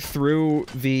went through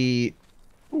the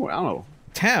Oh, I don't know.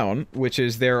 town, which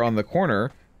is there on the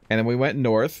corner, and then we went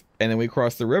north, and then we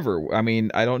crossed the river. I mean,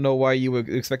 I don't know why you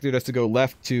expected us to go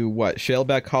left to, what,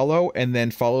 Shaleback Hollow, and then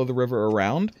follow the river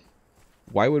around?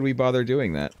 Why would we bother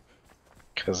doing that?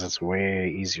 Because it's way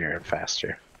easier and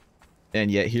faster. And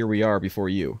yet here we are before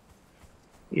you.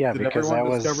 Yeah, Did because I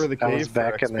everyone was, discover the I was cave for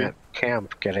back in XP? that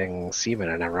camp getting semen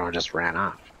and everyone just ran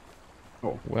off.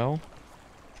 Well,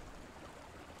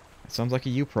 it sounds like a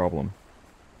you problem.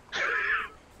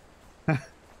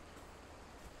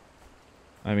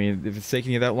 I mean, if it's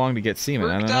taking you that long to get semen,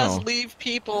 I Work don't does know. leave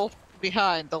people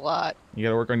behind a lot. You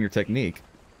gotta work on your technique.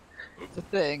 It's a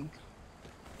thing.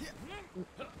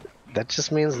 That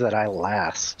just means that I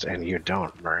last and you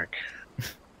don't, Merc.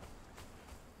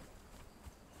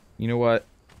 You know what?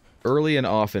 Early and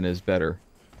often is better.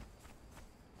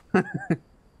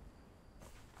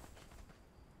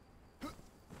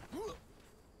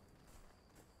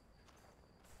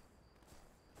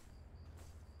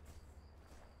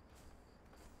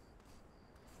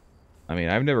 I mean,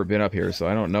 I've never been up here, so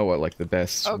I don't know what like the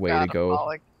best Oh way God, to I'm go.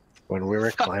 falling. When we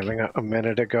were climbing a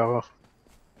minute ago,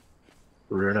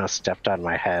 Runa stepped on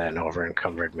my head and over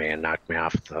encumbered me and knocked me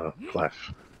off the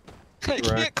cliff. I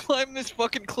can't climb this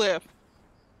fucking cliff.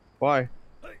 Why?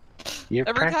 You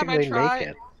Every time I practically try- make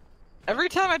it. Every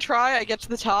time I try, I get to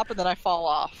the top and then I fall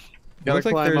off. Gotta looks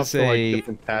like climb up there's to like a-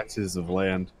 different patches of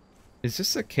land. Is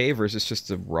this a cave or is this just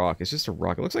a rock? It's just a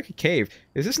rock. It looks like a cave.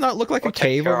 Does this not look like We'll a take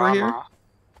cave your over here? armor.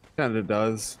 Kinda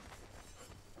does.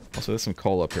 Also, there's some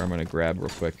coal up here. I'm gonna grab real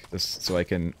quick, just so I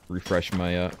can refresh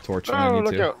my torch when Oh, I need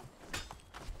look to. out.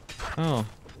 Oh.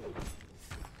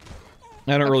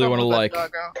 I don't really want to Fumbled like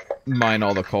that doggo. mine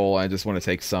all the coal. I just want to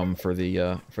take some for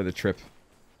the trip.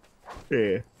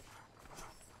 Yeah.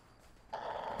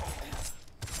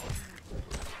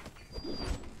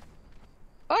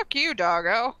 Fuck you,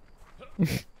 doggo.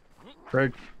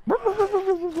 Craig.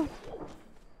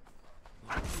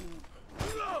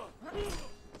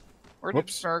 Where did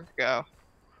Whoops. Merg go?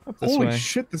 This Holy way.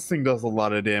 shit, this thing does a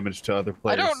lot of damage to other I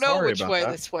players. don't know Sorry which about way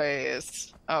that. this way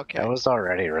is. Okay. I was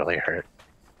already really hurt.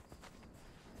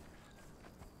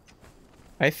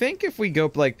 I think if we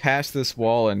go like past this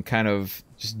wall and kind of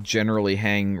just generally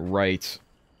hang right,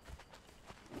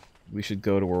 we should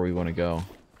go to where we want to go.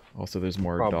 Also, there's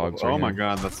more Probably. dogs. Oh right my here.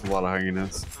 god, that's a lot of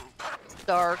hyenas. It's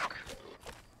dark.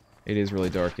 It is really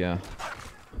dark, yeah.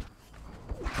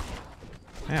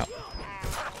 Ow.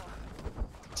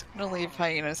 I'm gonna leave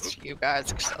hyenas to you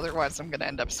guys, because otherwise I'm gonna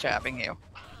end up stabbing you.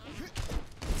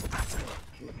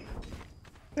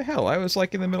 The hell? I was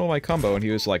like in the middle of my combo, and he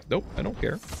was like, "Nope, I don't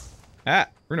care." Ah,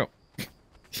 Bruno, I'm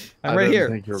I right didn't here.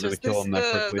 think you were So gonna is kill this him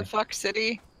that quickly. the fuck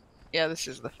city? Yeah, this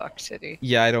is the fuck city.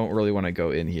 Yeah, I don't really want to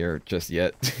go in here just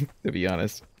yet, to be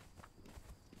honest.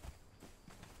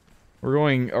 We're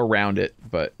going around it,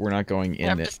 but we're not going in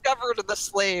I've it. discovered the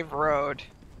slave road.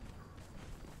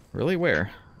 Really?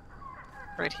 Where?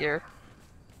 Right here.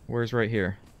 Where's right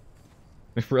here?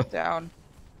 Really? Down.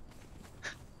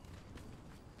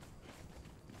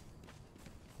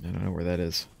 I don't know where that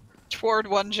is. Toward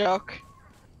one joke.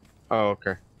 Oh,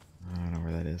 okay. I don't know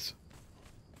where that is.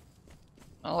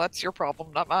 Well, that's your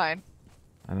problem, not mine.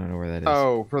 I don't know where that is.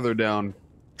 Oh, further down.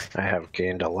 I have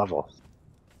gained a level.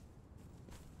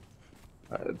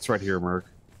 It's right here, Merc.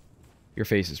 Your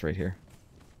face is right here.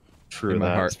 True In my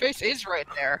that. heart. His face is right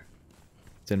there.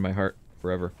 It's in my heart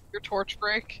forever. Your torch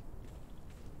break.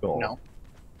 Oh. No.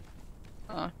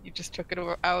 You just took it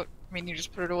out. I mean, you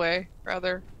just put it away,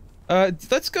 rather.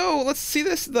 Let's go. Let's see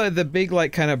this the big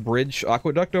like kind of bridge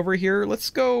aqueduct over here. Let's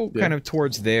go kind of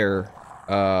towards there,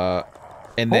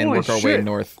 and then Holy work our way shit.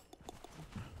 north.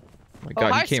 Oh my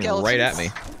God, hi, you came right at me.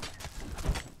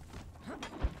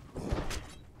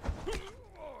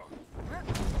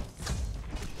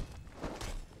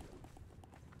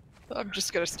 I'm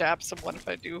just gonna stab someone if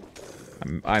I do.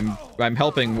 I'm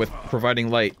helping with providing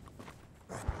light.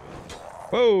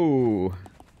 Whoa!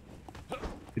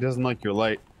 He doesn't like your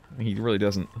light. He really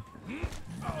doesn't.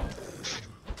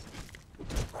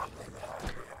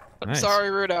 Nice. Sorry,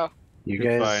 Rudo. You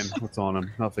You're guys, fine. What's on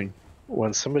him? Nothing.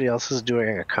 when somebody else is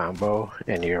doing a combo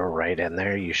and you're right in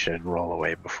there, you should roll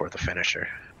away before the finisher.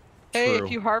 Hey, True.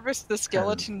 if you harvest the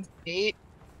skeleton's meat,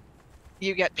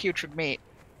 you get putrid meat.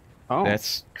 Oh,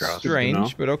 That's gross.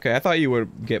 strange, but okay. I thought you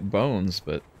would get bones,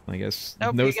 but I guess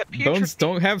Nope, no you get putrid bones meat.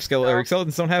 don't have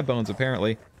skeletons don't have bones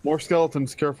apparently. more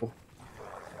skeletons. Careful.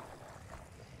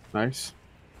 Nice.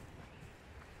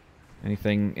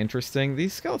 Anything interesting?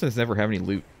 These skeletons never have any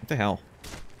loot. What the hell?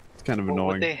 It's kind of What annoying.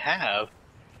 would they have?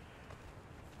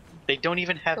 They don't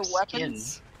even have The skin.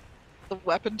 weapons. The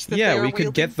weapons that Yeah, they're we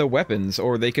could get the weapons,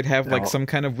 or they could have like No. some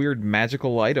kind of weird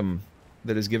magical item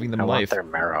that is giving them I want life. their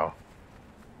marrow.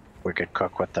 We could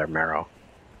cook with their marrow.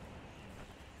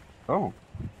 Oh,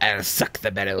 I'll suck the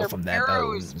marrow Their from their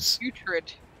marrow is bones.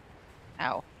 putrid.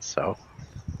 Ow. So,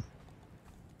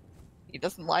 He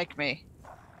doesn't like me.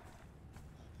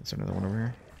 Is there another one over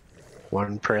here?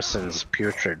 one person's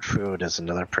putrid food is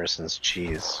another person's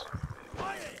cheese.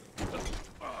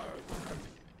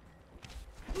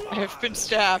 I have been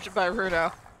stabbed by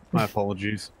Rudo. my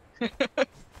apologies.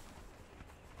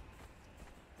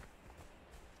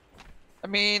 I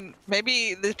mean,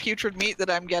 maybe the putrid meat that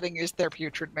I'm getting is their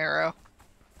putrid marrow.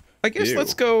 I guess Ew.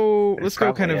 let's go. It Let's go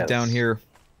kind probably of is. down here.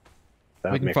 That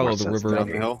We would can make follow more the sense river. to Down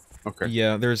me. the hill. Okay.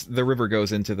 Yeah, the river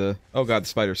goes into the. Oh God, the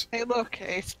spiders. Hey, look,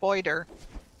 a spider.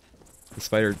 The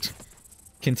spider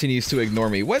continues to ignore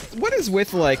me. What is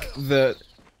with like the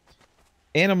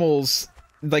animals?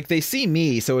 Like they see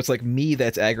me, so it's like me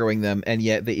that's aggroing them, and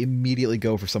yet they immediately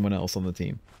go for someone else on the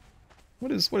team.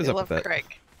 What is I up with love that?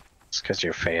 Craig. It's because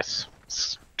your face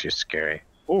is too scary.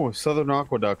 Oh, Southern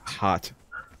Aqueduct. Hot.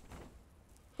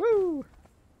 Woo!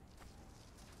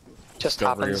 Just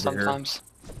Discovery happens over here. sometimes.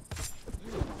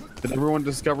 Did everyone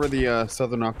discover the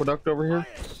Southern Aqueduct over here?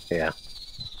 Yeah.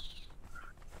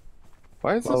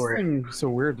 Why is Well, this we're- thing so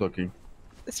weird looking?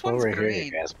 This While one's we're here, you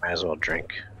green. guys might as well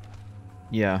drink.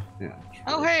 Yeah. Yeah.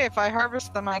 Oh, true. hey, if I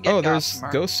harvest them, I get Oh, there's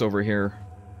gossamer. ghosts over here.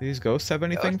 Do these ghosts have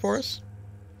anything for us?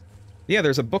 Yeah,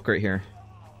 there's a book right here.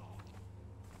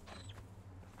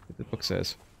 What the book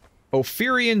says.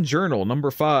 Ophirian Journal, number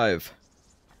 5.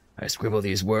 I scribble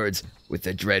these words with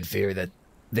the dread fear that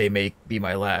they may be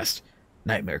my last.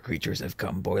 Nightmare creatures have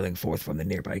come boiling forth from the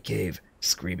nearby cave,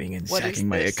 screaming and What is sacking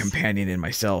my this? companion and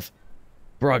myself.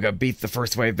 Braga beat the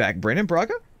first wave back. Brandon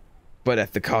Braga? But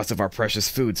at the cost of our precious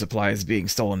food supplies being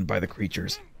stolen by the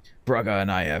creatures. Braga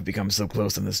and I have become so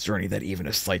close on this journey that even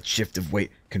a slight shift of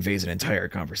weight conveys an entire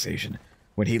conversation.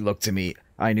 When he looked to me,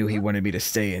 I knew he wanted me to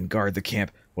stay and guard the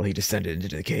camp while he descended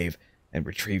into the cave and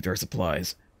retrieved our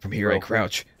supplies. From here I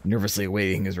crouch, nervously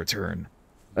awaiting his return.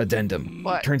 Addendum.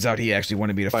 What? Turns out he actually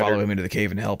wanted me to Spider. follow him into the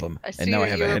cave and help him, I and see now I that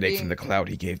have a you're headache being- from the cloud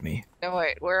he gave me. No,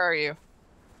 wait, where are you?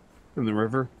 In the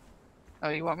river. Oh,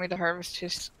 you want me to harvest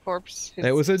his corpse? His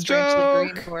That was a strangely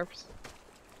green joke! corpse?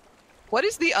 What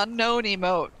is the unknown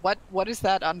emote? What is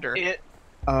that under? It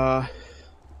It's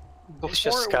just before it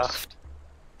was, scuffed.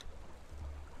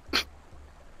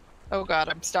 Oh god,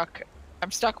 I'm stuck.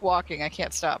 I'm stuck walking. I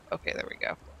can't stop. Okay, there we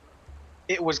go.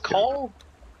 it was called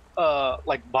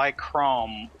like by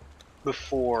Crom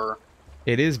before.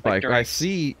 It is by... Like during- I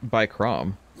see by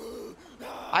Crom.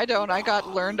 I don't. I got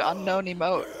learned unknown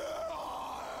emote.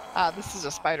 Ah, this is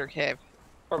a spider cave.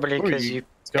 Probably Oh, because you you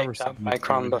discovered picked up something my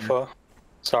Crom over here. before.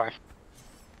 Sorry.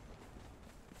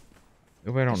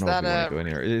 Oh, I don't Is know if we that want to go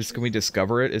in here. Can we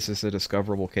discover it? Is this a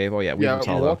discoverable cave? Oh yeah, Yeah, Weaver's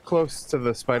Hollow. walk close to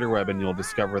the spider web and you'll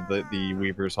discover the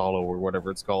Weaver's Hollow or whatever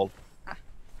it's called.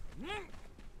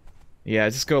 Yeah,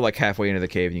 just go like halfway into the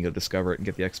cave and you go discover it and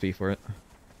get the XP for it.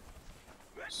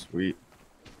 Sweet.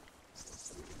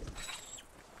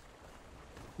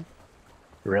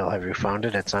 Real, have you found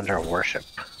it? It's under worship.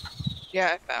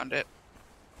 Yeah, I found it.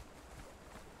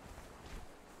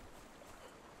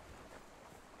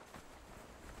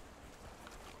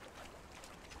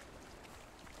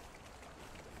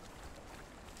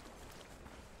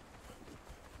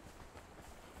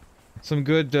 Some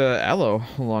good aloe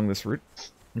along this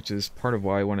route, which is part of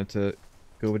why I wanted to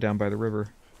go down by the river.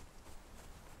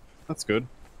 That's good.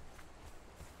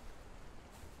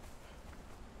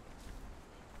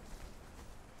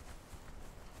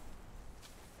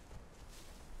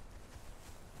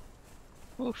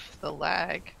 Oof, the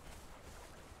lag.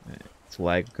 It's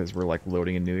lag because we're like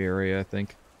loading a new area, I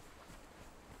think.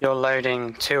 You're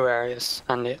loading 2 areas,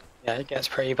 and it gets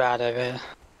pretty bad over here.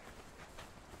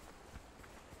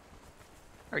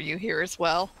 Are you here as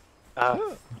well?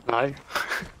 No.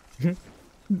 That's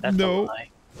a No, lie.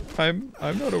 I'm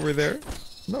not over there.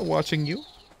 I'm not watching you.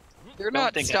 You're Don't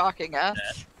not think I stalking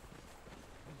us.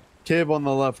 Cave on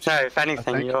the left. No, if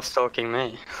anything, think- you're stalking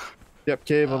me. Yep,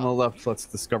 cave on the left. Let's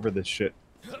discover this shit.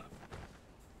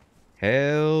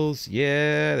 Hells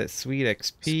yeah, that sweet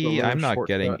XP. Still I'm no not shortcut.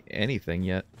 getting anything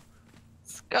yet.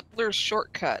 Scuttler's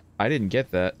shortcut. I didn't get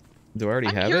that. Do I already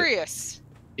I'm have curious.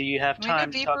 Do you have Can we go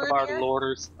time to talk deeper in about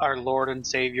here? our Lord and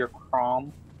Savior Crom?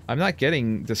 it? I'm not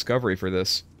getting discovery for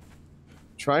this.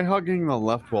 Try hugging the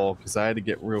left wall, because I had to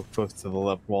get real close to the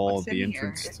left wall What's of the in here?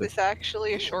 entrance Is to... this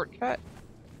actually a shortcut?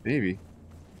 Maybe.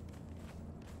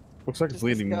 Looks like Does it's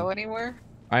this leading... go anywhere?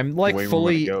 I'm like way we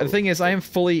fully. wanna go. The thing is, I am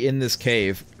fully in this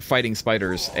cave fighting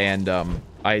spiders, and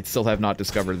I still have not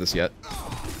discovered this yet.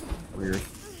 Weird.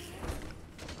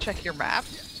 Check your map.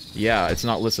 Yeah, it's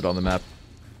not listed on the map.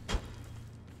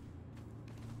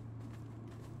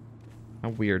 How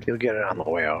weird. You'll get it on the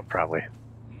way out, probably.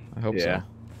 I hope Yeah. so.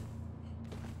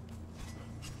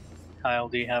 Kyle,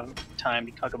 do you have time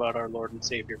to talk about our Lord and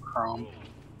Savior Crom?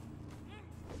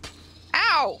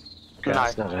 Ow!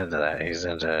 God's not into that. He's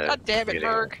into God damn it, eating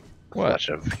Merg. What? flesh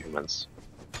of humans.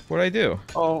 What'd I do?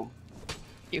 Oh,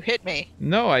 You hit me.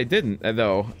 No, I didn't,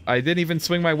 though. I didn't even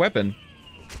swing my weapon.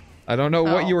 I don't know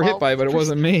what Oh, you were well, hit by, but it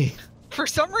wasn't me. For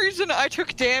some reason, I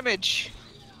took damage.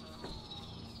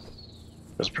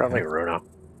 It was probably Runa.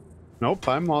 nope,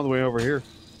 I'm all the way over here.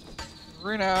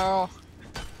 Bruno.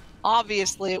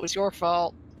 Obviously, it was your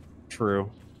fault. True.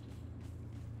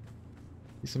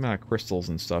 There's some amount of crystals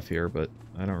and stuff here, but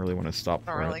I don't really want to stop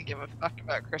I for don't it. really give a fuck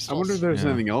about crystals. I wonder if there's Yeah.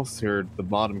 anything else here at the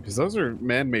bottom, because those are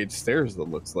man-made stairs that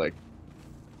looks like.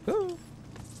 Oh.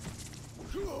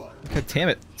 God damn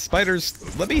it.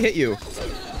 Spiders, let me hit you.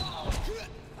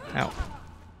 Ow.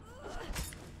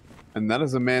 And that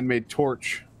is a man-made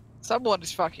torch. Someone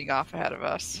is fucking off ahead of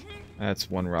us. That's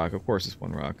one rock. Of course it's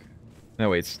one rock. No,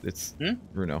 wait, it's Hmm?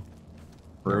 Runo.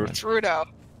 Rude. It's Runo.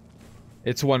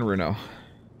 It's one Runo.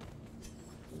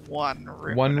 One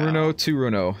Runo. One Runo, two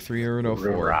Runo, three Runo,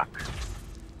 four. Rock.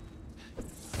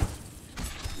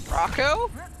 Rocco?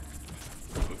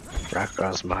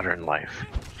 Rocko's modern life.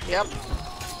 Yep.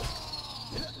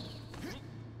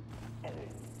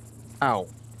 Ow.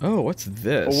 Oh, what's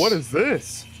this? Well, what is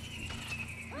this?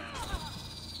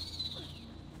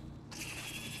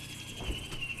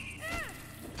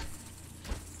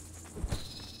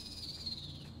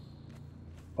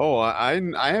 Oh, I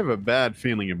have a bad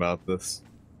feeling about this.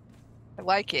 I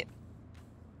like it.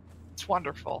 It's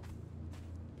wonderful.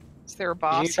 Is there a Did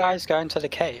boss? you guys go into the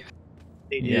cave?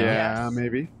 Yeah. Yes.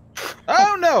 Maybe.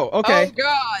 Oh no! Okay. Oh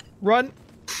god! Run!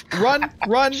 Run!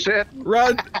 Run! Shit!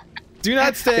 Run! Do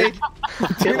not stay!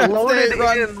 Do It not loaded stay!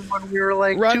 Run! in when we were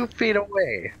like Run. 2 feet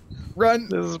away. Run!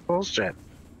 This is bullshit.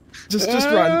 Just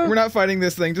run. We're not fighting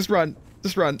this thing. Just run.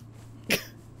 Just run.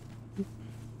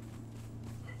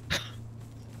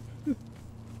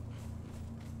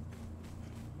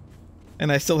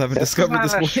 And I still haven't This is discovered not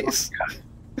this a place. shortcut.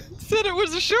 Said it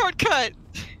was a shortcut!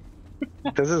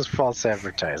 This is false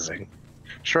advertising.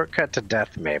 Shortcut to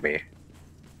death, maybe.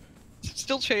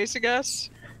 Still chasing us?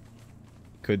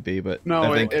 Could be, but No,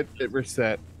 I think, it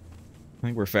reset. I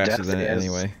think we're faster Death than it is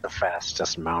anyway. the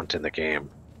fastest mount in the game.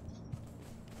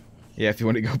 Yeah, if you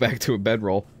want to go back to a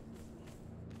bedroll.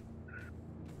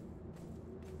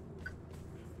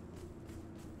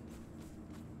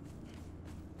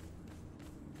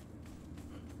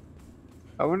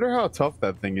 I wonder how tough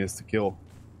that thing is to kill.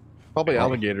 Probably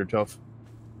alligator tough.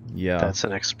 Yeah. That's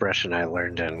an expression I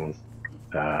learned in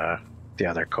the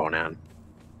other Conan.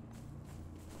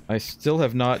 I still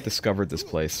have not discovered this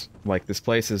place. Like, this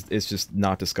place is just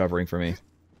not discovering for me.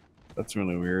 That's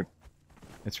really weird.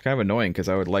 It's kind of annoying, because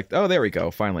I would like... Oh, there we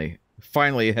go, finally.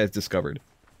 Finally it has discovered.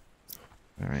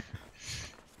 Alright.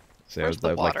 So Where's I the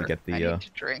would water? like to get I the... need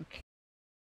to drink.